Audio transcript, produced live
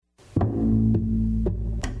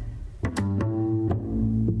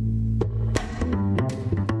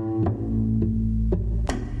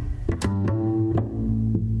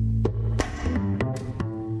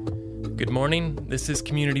morning. This is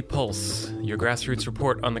Community Pulse, your grassroots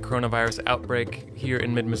report on the coronavirus outbreak here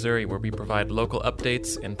in mid-Missouri, where we provide local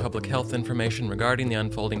updates and public health information regarding the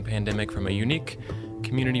unfolding pandemic from a unique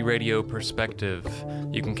community radio perspective.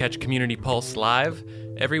 You can catch Community Pulse live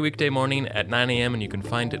every weekday morning at 9 a.m., and you can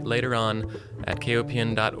find it later on at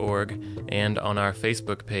kopn.org and on our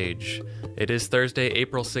Facebook page. It is Thursday,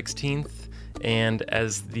 April 16th, and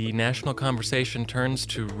as the national conversation turns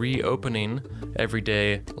to reopening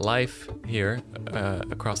everyday life here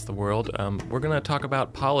across the world, we're going to talk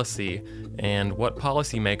about policy and what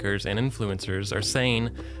policymakers and influencers are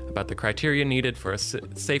saying about the criteria needed for a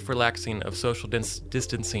safe relaxing of social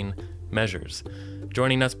distancing measures.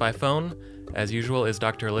 Joining us by phone, as usual, is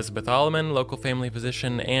Dr. Elizabeth Alleman, local family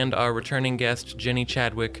physician, and our returning guest, Jenny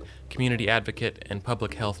Chadwick, community advocate and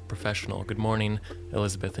public health professional. Good morning,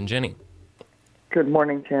 Elizabeth and Jenny. Good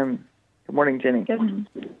morning, Tim. Good morning, Jenny. Good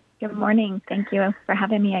morning. Thank you for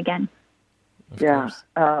having me again. Of course.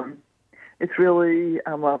 It's really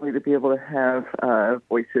lovely to be able to have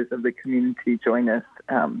voices of the community join us.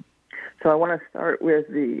 So I want to start with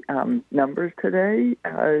the numbers today.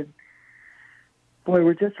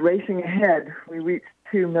 We're just racing ahead. We reached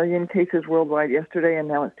 2 million cases worldwide yesterday, and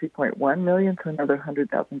now it's 2.1 million, so another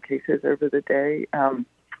 100,000 cases over the day.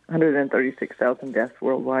 136,000 deaths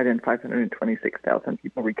worldwide and 526,000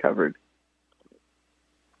 people recovered.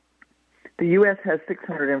 The U.S. has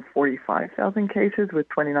 645,000 cases with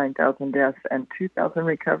 29,000 deaths and 2,000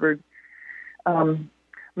 recovered.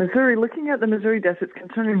 Missouri, looking at the Missouri deaths, it's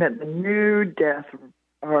concerning that the new deaths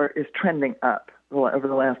is trending up over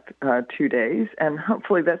the last 2 days, and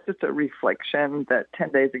hopefully that's just a reflection that 10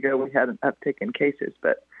 days ago we had an uptick in cases,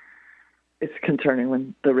 but it's concerning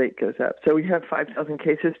when the rate goes up. So we have 5,000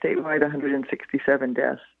 cases statewide, 167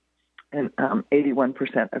 deaths, and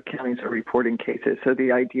 81% of counties are reporting cases. So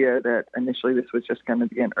the idea that initially this was just going to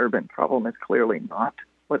be an urban problem is clearly not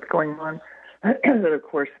what's going on. And of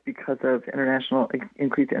course, because of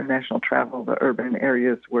increased international travel, the urban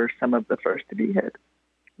areas were some of the first to be hit.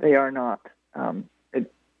 They are not.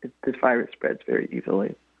 This virus spreads very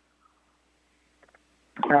easily.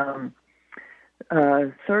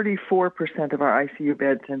 34% of our ICU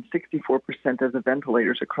beds and 64% of the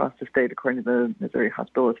ventilators across the state, according to the Missouri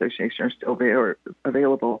Hospital Association, are still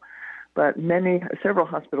available. But several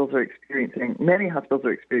hospitals are experiencing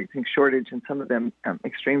shortage, and some of them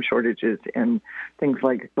extreme shortages in things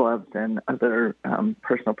like gloves and other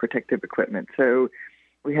personal protective equipment. So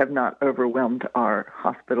we have not overwhelmed our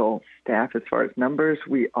hospital staff as far as numbers.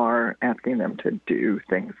 We are asking them to do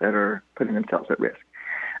things that are putting themselves at risk.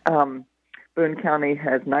 Boone County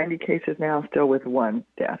has 90 cases now, still with 1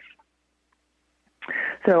 death.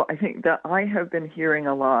 So I think that I have been hearing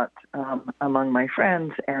a lot among my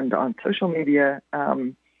friends and on social media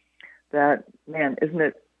that, man, isn't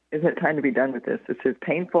it time to be done with this? This is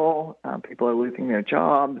painful. People are losing their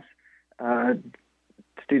jobs.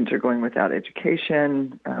 Students are going without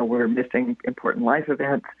education. We're missing important life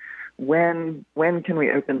events. When can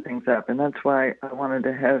we open things up? And that's why I wanted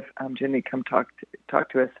to have Jenny come talk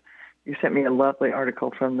to us. You sent me a lovely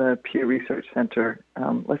article from the Pew Research Center.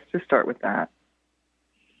 Let's just start with that.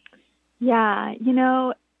 Yeah,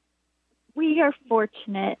 we are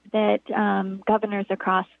fortunate that governors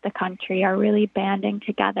across the country are really banding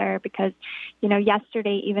together because,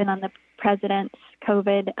 yesterday, even on the president's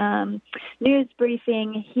COVID news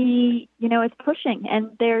briefing, he, is pushing.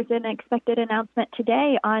 And there's an expected announcement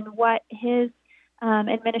today on what his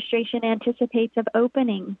administration anticipates of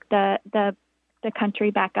opening the country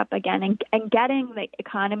back up again and getting the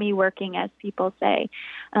economy working, as people say.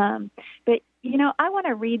 But, I want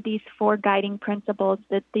to read these 4 guiding principles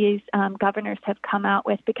that these governors have come out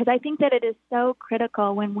with, because I think that it is so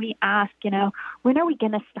critical when we ask, when are we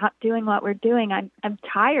going to stop doing what we're doing? I'm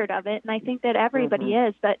tired of it, and I think that everybody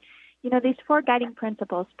is. But, these 4 guiding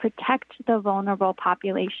principles: protect the vulnerable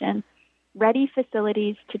population, ready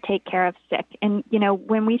facilities to take care of sick. And,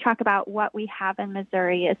 when we talk about what we have in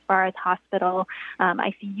Missouri as far as hospital,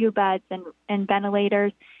 ICU beds and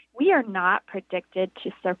ventilators, we are not predicted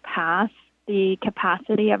to surpass the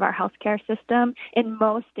capacity of our healthcare system in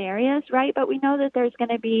most areas, right? But we know that there's going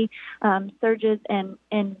to be surges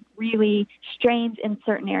and really strains in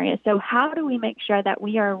certain areas. So how do we make sure that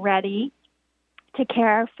we are ready to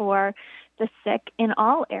care for the sick in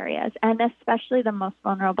all areas, and especially the most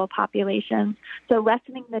vulnerable populations? So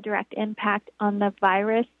lessening the direct impact on the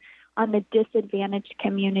virus on the disadvantaged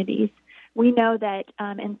communities. We know that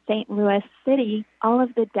in St. Louis City, all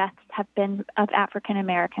of the deaths have been of African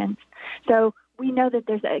Americans. So we know that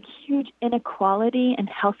there's a huge inequality in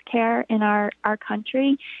healthcare in our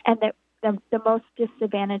country, and that the most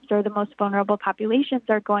disadvantaged or the most vulnerable populations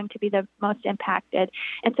are going to be the most impacted.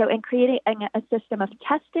 And so in creating a system of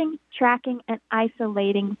testing, tracking, and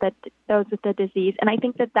isolating those with the disease. And I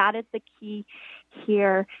think that is the key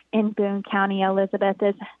here in Boone County, Elizabeth,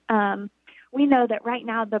 is we know that right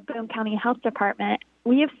now the Boone County Health Department,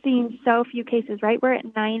 we have seen so few cases, right? We're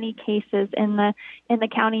at 90 cases in the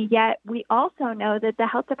county, yet we also know that the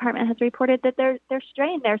health department has reported that they're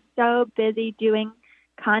strained. They're so busy doing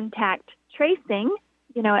contact tracing,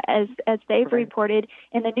 as they've reported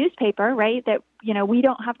in the newspaper, right, that, we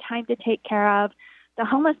don't have time to take care of the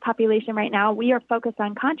homeless population right now. We are focused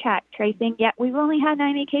on contact tracing, yet we've only had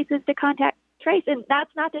 90 cases to contact trace. And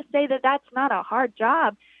that's not to say that that's not a hard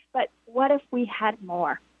job, but what if we had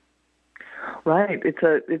more? Right.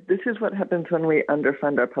 This is what happens when we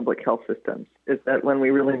underfund our public health systems, is that when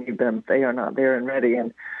we really need them, they are not there and ready.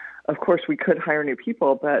 And, of course, we could hire new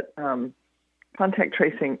people, but contact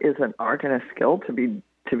tracing is an art and a skill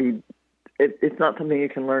it's not something you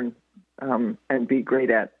can learn and be great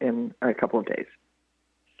at in a couple of days.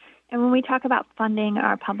 And when we talk about funding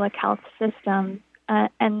our public health system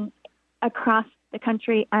and across the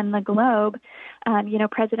country and the globe,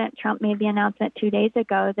 President Trump made the announcement 2 days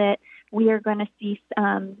ago that we are going to cease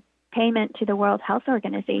payment to the World Health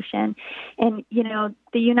Organization. And,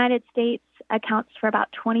 the United States accounts for about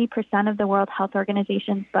 20% of the World Health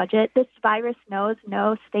Organization's budget. This virus knows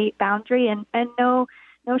no state boundary and no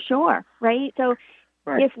shore, right? So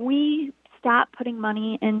if we stop putting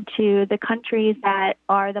money into the countries that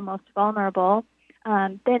are the most vulnerable,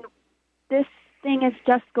 then this thing is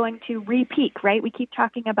just going to re-peak, right? We keep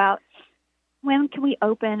talking about when can we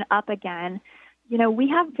open up again? We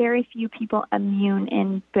have very few people immune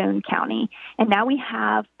in Boone County, and now we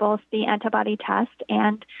have both the antibody test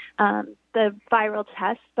and the viral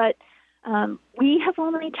test, but we have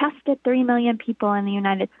only tested 3 million people in the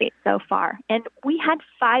United States so far, and we had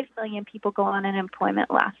 5 million people go on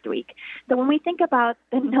unemployment last week. So when we think about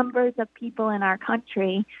the numbers of people in our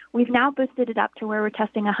country, we've now boosted it up to where we're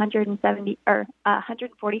testing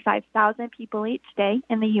 145,000 people each day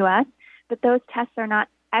in the U.S., but those tests are not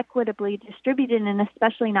equitably distributed, and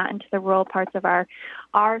especially not into the rural parts of our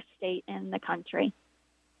state and the country.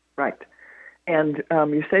 Right. And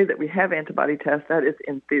you say that we have antibody tests. That is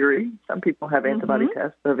in theory. Some people have antibody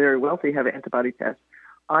tests. The very wealthy have antibody tests.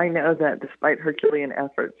 I know that despite Herculean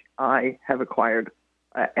efforts, I have acquired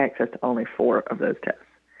access to only 4 of those tests.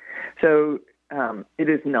 So it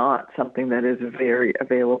is not something that is very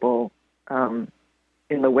available in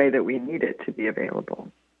the way that we need it to be available.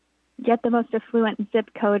 Yet the most affluent zip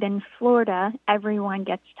code in Florida, everyone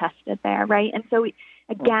gets tested there, right? And so, we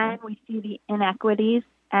see the inequities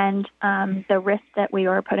and the risk that we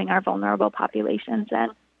are putting our vulnerable populations in.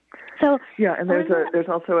 So and there's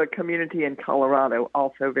also a community in Colorado,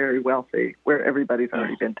 also very wealthy, where everybody's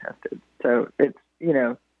already been tested. So it's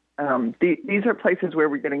these are places where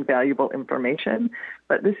we're getting valuable information,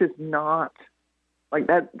 but this is not like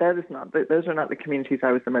that. Those are not the communities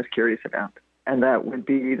I was the most curious about. And that would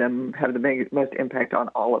be them have the most impact on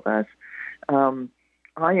all of us.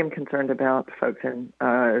 I am concerned about folks in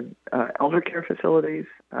elder care facilities,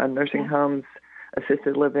 nursing homes,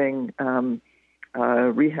 assisted living,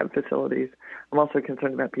 rehab facilities. I'm also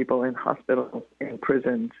concerned about people in hospitals, in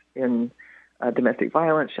prisons, in domestic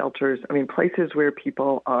violence shelters. I mean, places where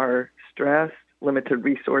people are stressed, limited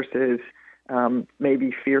resources,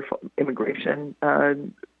 maybe fearful, immigration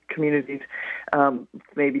communities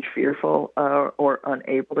may be fearful or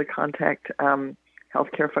unable to contact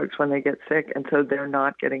healthcare folks when they get sick, and so they're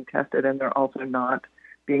not getting tested, and they're also not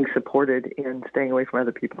being supported in staying away from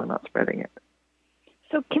other people and not spreading it.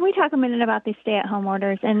 So can we talk a minute about these stay-at-home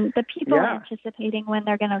orders and the people anticipating when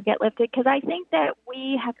they're going to get lifted? Because I think that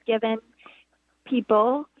we have given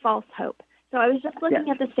people false hope. So I was just looking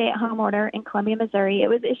at the stay-at-home order in Columbia, Missouri. It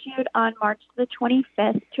was issued on March the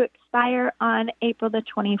 25th to expire on April the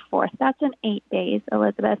 24th. That's in 8 days,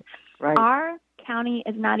 Elizabeth. Right. Our county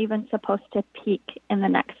is not even supposed to peak in the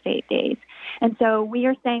next 8 days. And so we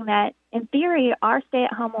are saying that, in theory, our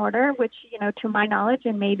stay-at-home order, which, to my knowledge,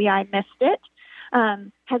 and maybe I missed it,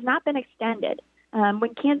 has not been extended.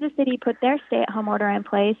 When Kansas City put their stay-at-home order in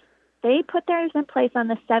place, they put theirs in place on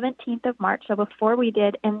the 17th of March, so before we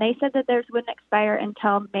did, and they said that theirs wouldn't expire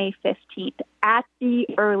until May 15th at the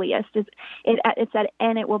earliest. It said,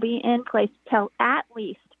 and it will be in place till at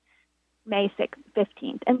least May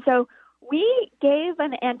 15th. And so we gave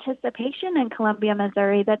an anticipation in Columbia,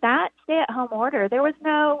 Missouri, that stay-at-home order, there was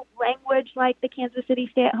no language like the Kansas City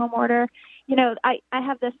stay-at-home order. I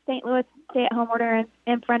have the St. Louis stay-at-home order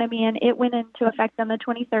in front of me, and it went into effect on the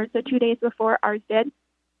 23rd, so 2 days before ours did,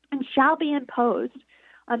 and shall be imposed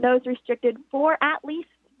on those restricted for at least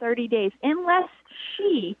 30 days, unless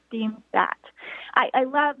she deems that. I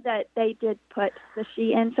love that they did put the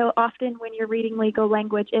she in. So often when you're reading legal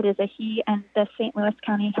language, it is a he, and the St. Louis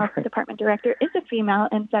County Health Department director is a female,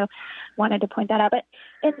 and so wanted to point that out. But,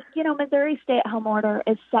 Missouri's stay-at-home order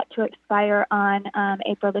is set to expire on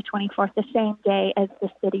April the 24th, the same day as the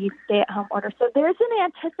city's stay-at-home order. So there's an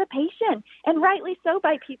anticipation, and rightly so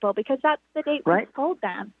by people, because that's the date we told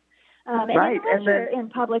them. And unless you're in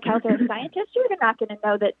public health or a scientist, you're not going to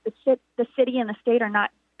know that the city and the state are not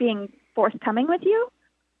being forthcoming with you.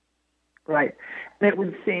 Right. And it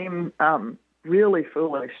would seem really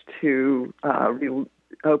foolish to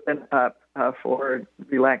open up for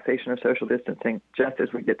relaxation of social distancing just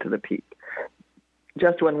as we get to the peak.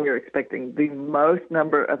 Just when we're expecting the most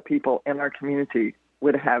number of people in our community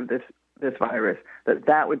would have this virus,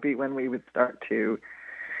 that would be when we would start to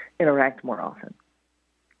interact more often.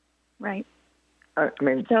 Right.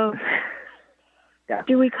 So yeah.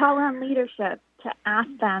 Do we call on leadership to ask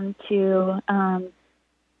them to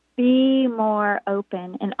be more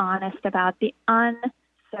open and honest about the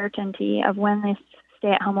uncertainty of when this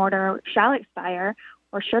stay-at-home order shall expire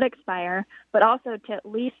or should expire, but also to at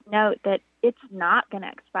least note that it's not going to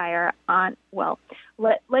expire on,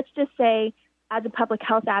 let's just say, as a public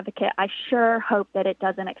health advocate, I sure hope that it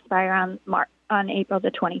doesn't expire on April the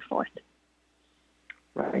 24th.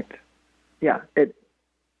 Right. Yeah,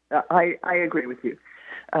 I agree with you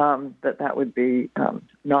that would be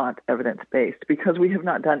not evidence-based, because we have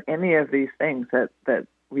not done any of these things that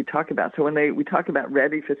we talk about. So when we talk about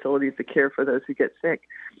ready facilities to care for those who get sick,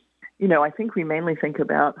 I think we mainly think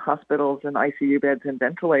about hospitals and ICU beds and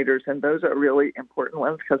ventilators, and those are really important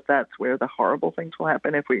ones because that's where the horrible things will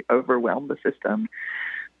happen if we overwhelm the system.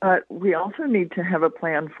 But we also need to have a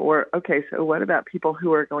plan for, okay, so what about people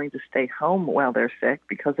who are going to stay home while they're sick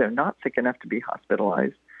because they're not sick enough to be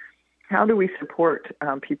hospitalized? How do we support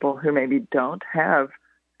people who maybe don't have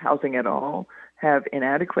housing at all, have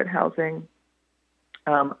inadequate housing,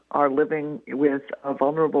 are living with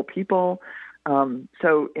vulnerable people?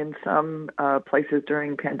 So in some places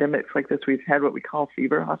during pandemics like this, we've had what we call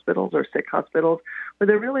fever hospitals or sick hospitals, where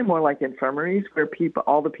they're really more like infirmaries, where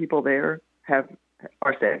all the people there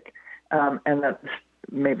are sick, and that's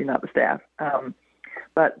maybe not the staff,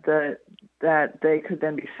 but that they could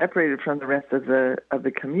then be separated from the rest of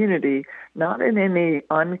the community, not in any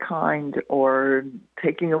unkind or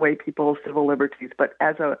taking away people's civil liberties, but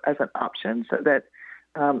as an option, so that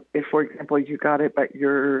if, for example, you got it, but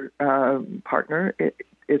your partner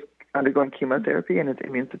is undergoing chemotherapy and is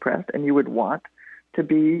immune suppressed, and you would want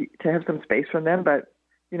to have some space from them, but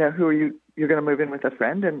who are you? You're going to move in with a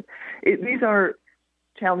friend, and these are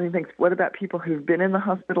challenging things. What about people who've been in the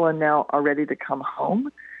hospital and now are ready to come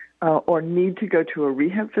home, or need to go to a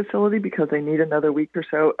rehab facility because they need another week or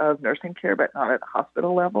so of nursing care, but not at the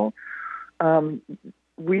hospital level?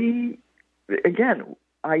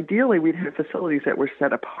 Ideally, we'd have facilities that were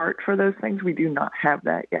set apart for those things. We do not have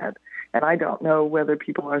that yet, and I don't know whether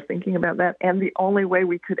people are thinking about that. And the only way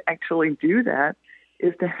we could actually do that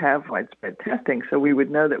is to have widespread testing, so we would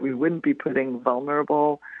know that we wouldn't be putting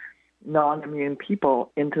vulnerable, non-immune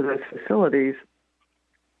people into those facilities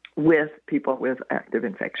with people with active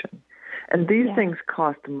infection. And these things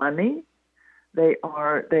cost money.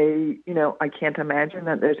 I can't imagine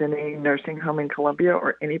that there's any nursing home in Columbia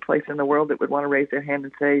or any place in the world that would want to raise their hand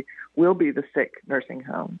and say, we'll be the sick nursing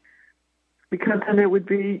home. Because then it would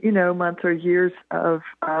be, months or years of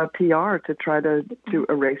PR to try to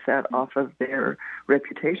erase that off of their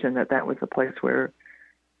reputation, that was a place where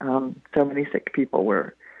so many sick people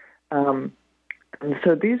were. And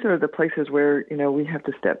so these are the places where, we have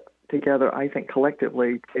to step together, I think,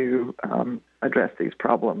 collectively to address these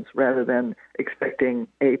problems rather than expecting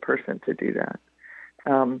a person to do that.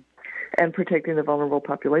 And protecting the vulnerable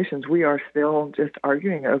populations. We are still just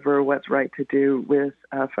arguing over what's right to do with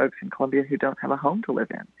folks in Columbia who don't have a home to live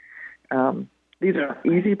in. These are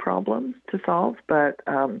easy problems to solve, but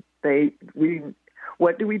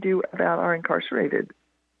what do we do about our incarcerated?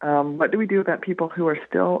 What do we do about people who are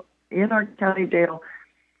still in our county jail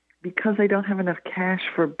because they don't have enough cash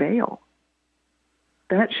for bail?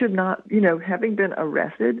 That should not, having been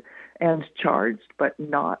arrested and charged but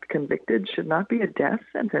not convicted should not be a death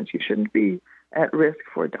sentence. You shouldn't be at risk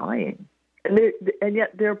for dying. And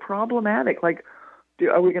yet they're problematic. Like,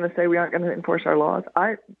 are we going to say we aren't going to enforce our laws?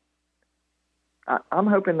 I'm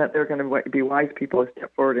hoping that they're going to be wise people to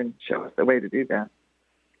step forward and show us the way to do that.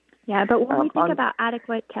 Yeah, but when we think about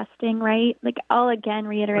adequate testing, right, I'll again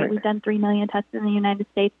reiterate, we've done 3 million tests in the United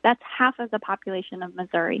States. That's half of the population of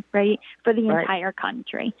Missouri, right, for the entire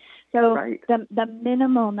country. So Right. the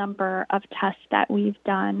minimal number of tests that we've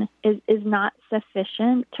done is not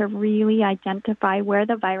sufficient to really identify where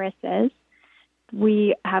the virus is.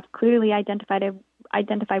 We have clearly identified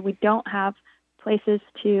we don't have places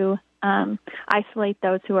to isolate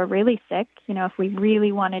those who are really sick. If we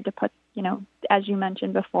really wanted to put, as you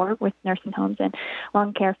mentioned before, with nursing homes and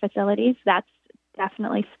long care facilities, that's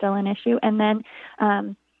definitely still an issue. And then,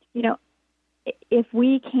 if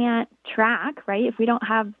we can't track, right, if we don't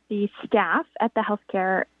have the staff at the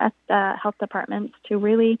health departments to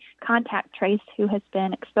really contact trace who has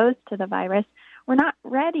been exposed to the virus, we're not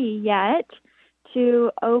ready yet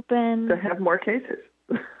to have more cases.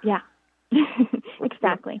 Yeah,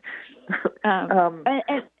 exactly.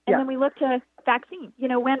 And then we look to vaccine.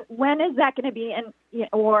 When is that going to be, and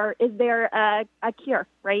or is there a cure,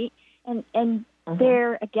 right? And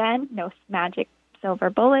there again, no magic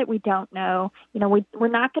silver bullet. We don't know. We're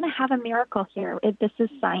not going to have a miracle here. This is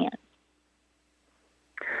science.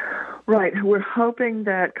 Right. We're hoping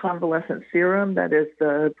that convalescent serum, that is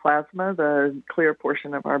the plasma, the clear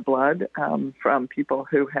portion of our blood from people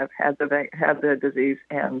who have had the disease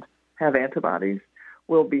and have antibodies,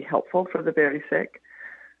 will be helpful for the very sick.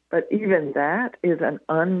 But even that is an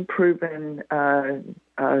unproven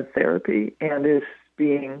therapy and is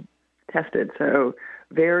being tested. So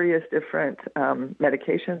various different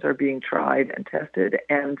medications are being tried and tested,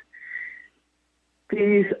 and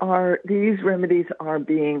these remedies are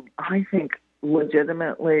being, I think,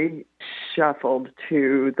 legitimately shuffled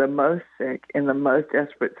to the most sick in the most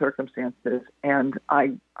desperate circumstances, and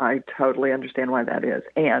I totally understand why that is.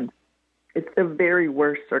 And it's the very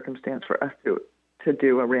worst circumstance for us to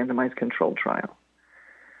do a randomized controlled trial.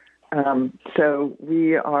 So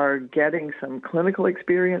we are getting some clinical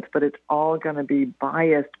experience, but it's all going to be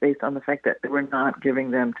biased based on the fact that we're not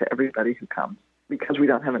giving them to everybody who comes because we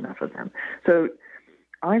don't have enough of them. So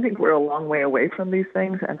I think we're a long way away from these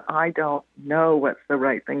things, and I don't know what's the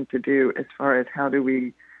right thing to do as far as how do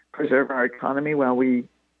we preserve our economy while we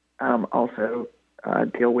also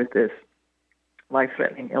deal with this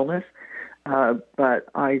life-threatening illness. But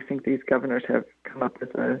I think these governors have come up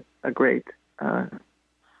with a great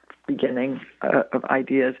beginning of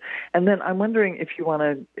ideas. And then I'm wondering if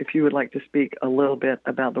you would like to speak a little bit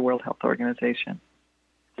about the World Health Organization.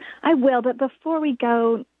 I will, but before we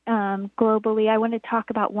go globally, I want to talk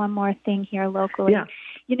about one more thing here locally. Yeah.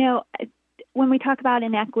 When we talk about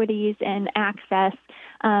inequities and access,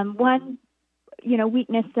 one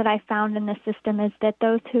weakness that I found in the system is that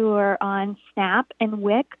those who are on SNAP and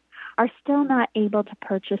WIC are still not able to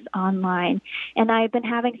purchase online. And I've been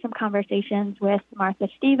having some conversations with Martha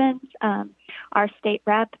Stevens, our state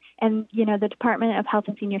rep, and, the Department of Health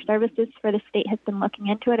and Senior Services for the state has been looking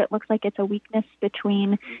into it. It looks like it's a weakness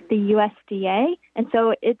between the USDA. And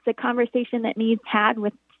so it's a conversation that needs had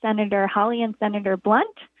with Senator Hawley and Senator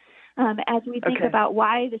Blunt as we think about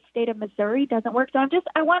why the state of Missouri doesn't work. So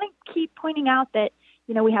I want to keep pointing out that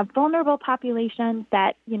we have vulnerable populations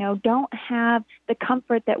that, don't have the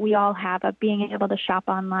comfort that we all have of being able to shop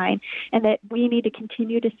online, and that we need to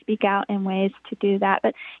continue to speak out in ways to do that.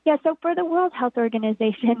 But, so for the World Health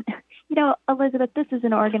Organization, Elizabeth, this is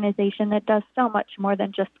an organization that does so much more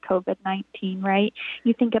than just COVID-19, right?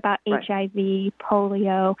 You think about HIV,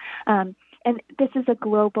 polio, and this is a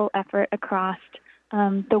global effort across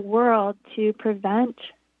the world to prevent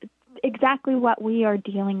exactly what we are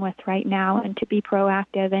dealing with right now and to be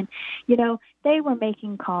proactive. And, they were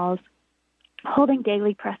making calls, holding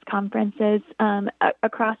daily press conferences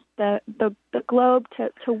across the globe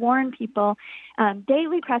to warn people,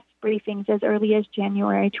 daily press briefings as early as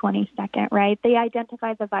January 22nd, right? They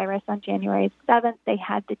identified the virus on January 7th. They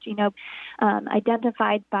had the genome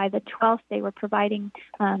identified by the 12th. They were providing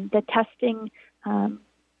the testing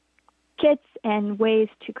kits and ways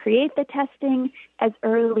to create the testing as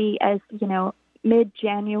early as,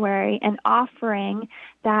 mid-January, and offering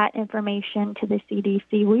that information to the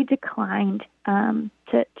CDC. We declined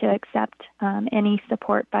to accept any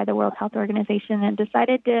support by the World Health Organization and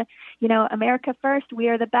decided to, America first, we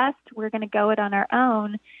are the best, we're going to go it on our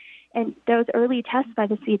own. And those early tests by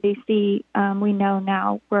the CDC, we know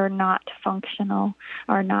now were not functional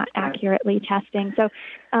or not accurately testing. So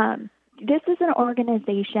this is an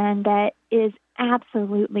organization that is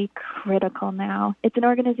absolutely critical now. It's an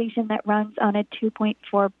organization that runs on a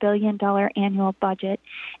 $2.4 billion annual budget.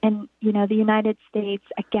 And, the United States,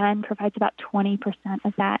 again, provides about 20%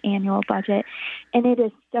 of that annual budget. And it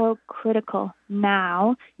is so critical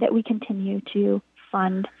now that we continue to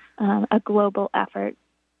fund a global effort.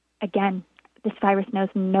 Again, this virus knows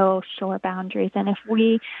no shore boundaries. And if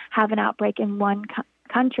we have an outbreak in one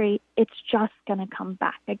country, it's just going to come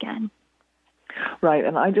back again. Right,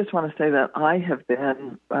 and I just want to say that I have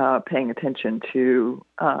been paying attention to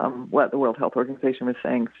what the World Health Organization was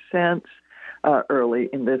saying since early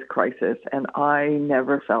in this crisis, and I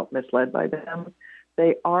never felt misled by them.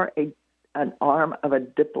 They are an arm of a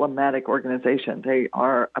diplomatic organization. They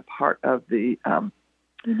are a part of the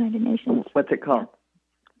United Nations. What's it called?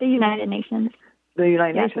 The United Nations. The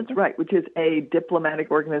United Nations, right, which is a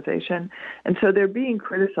diplomatic organization. And so they're being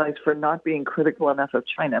criticized for not being critical enough of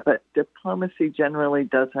China. But diplomacy generally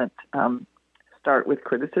doesn't start with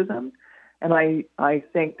criticism. And I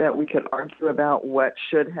think that we could argue about what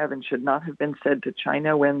should have and should not have been said to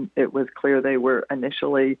China when it was clear they were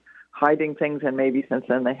initially hiding things, and maybe since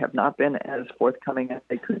then they have not been as forthcoming as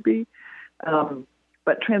they could be.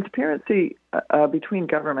 But transparency between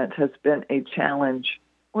governments has been a challenge,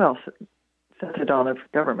 well, since the dawn of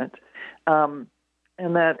government, and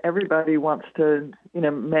that everybody wants to,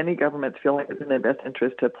 many governments feel like it's in their best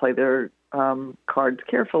interest to play their cards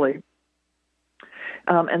carefully.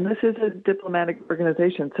 And this is a diplomatic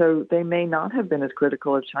organization, so they may not have been as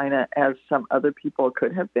critical of China as some other people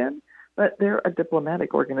could have been, but they're a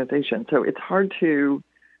diplomatic organization, so it's hard to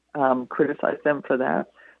criticize them for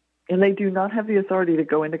that. And they do not have the authority to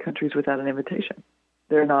go into countries without an invitation.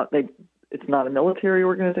 It's not a military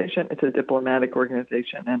organization, it's a diplomatic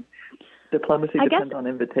organization, and diplomacy depends on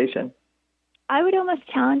invitation. I would almost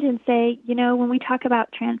challenge and say, when we talk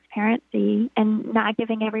about transparency and not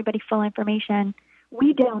giving everybody full information,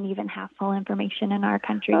 we don't even have full information in our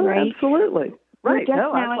country, right? Absolutely. Right. We're just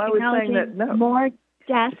now acknowledging more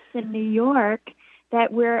deaths in New York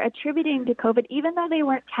that we're attributing to COVID, even though they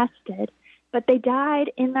weren't tested, but they died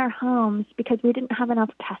in their homes because we didn't have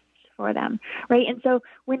enough tests for them, right? And so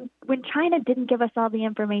when China didn't give us all the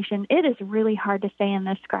information, it is really hard to say in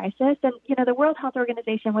this crisis. And, the World Health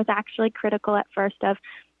Organization was actually critical at first of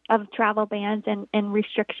travel bans and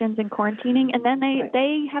restrictions and quarantining. And then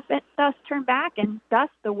they have thus turned back, and thus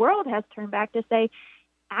the world has turned back to say,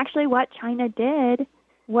 actually what China did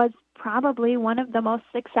was probably one of the most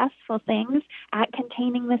successful things at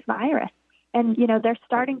containing this virus. And, they're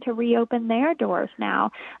starting to reopen their doors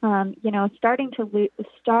now, starting to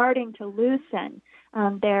loosen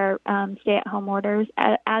their stay-at-home orders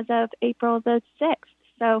as of April the 6th.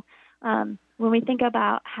 So when we think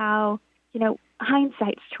about how,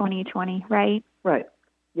 hindsight's 20/20, right? Right.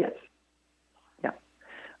 Yes. Yeah.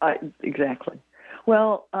 Exactly.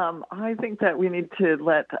 Well, I think that we need to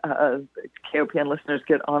let KOPN listeners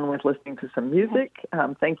get on with listening to some music.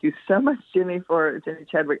 Thank you so much, Jenny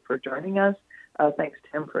Chadwick, for joining us. Thanks,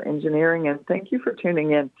 Tim, for engineering, and thank you for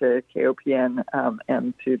tuning in to KOPN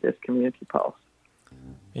and to this Community Pulse.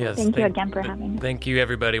 Yes. Thank you again for having me. Thank you,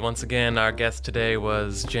 everybody. Once again, our guest today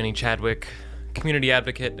was Jenny Chadwick, community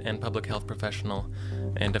advocate and public health professional,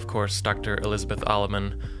 and of course, Dr. Elizabeth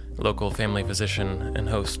Alleman, local family physician and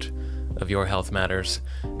host of Your Health Matters.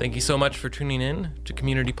 Thank you so much for tuning in to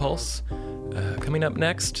Community Pulse. Coming up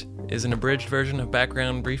next is an abridged version of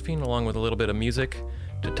Background Briefing along with a little bit of music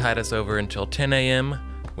to tide us over until 10 a.m.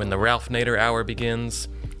 when the Ralph Nader Hour begins,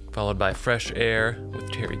 followed by Fresh Air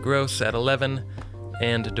with Terry Gross at 11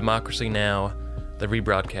 and Democracy Now!, the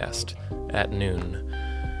rebroadcast at noon.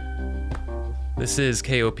 This is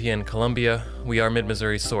KOPN Columbia. We are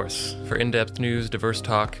Mid-Missouri's source for in-depth news, diverse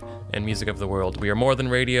talk, and music of the world. We are more than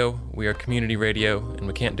radio, we are community radio, and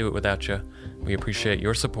we can't do it without you. We appreciate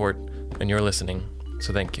your support and your listening,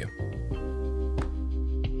 so thank you.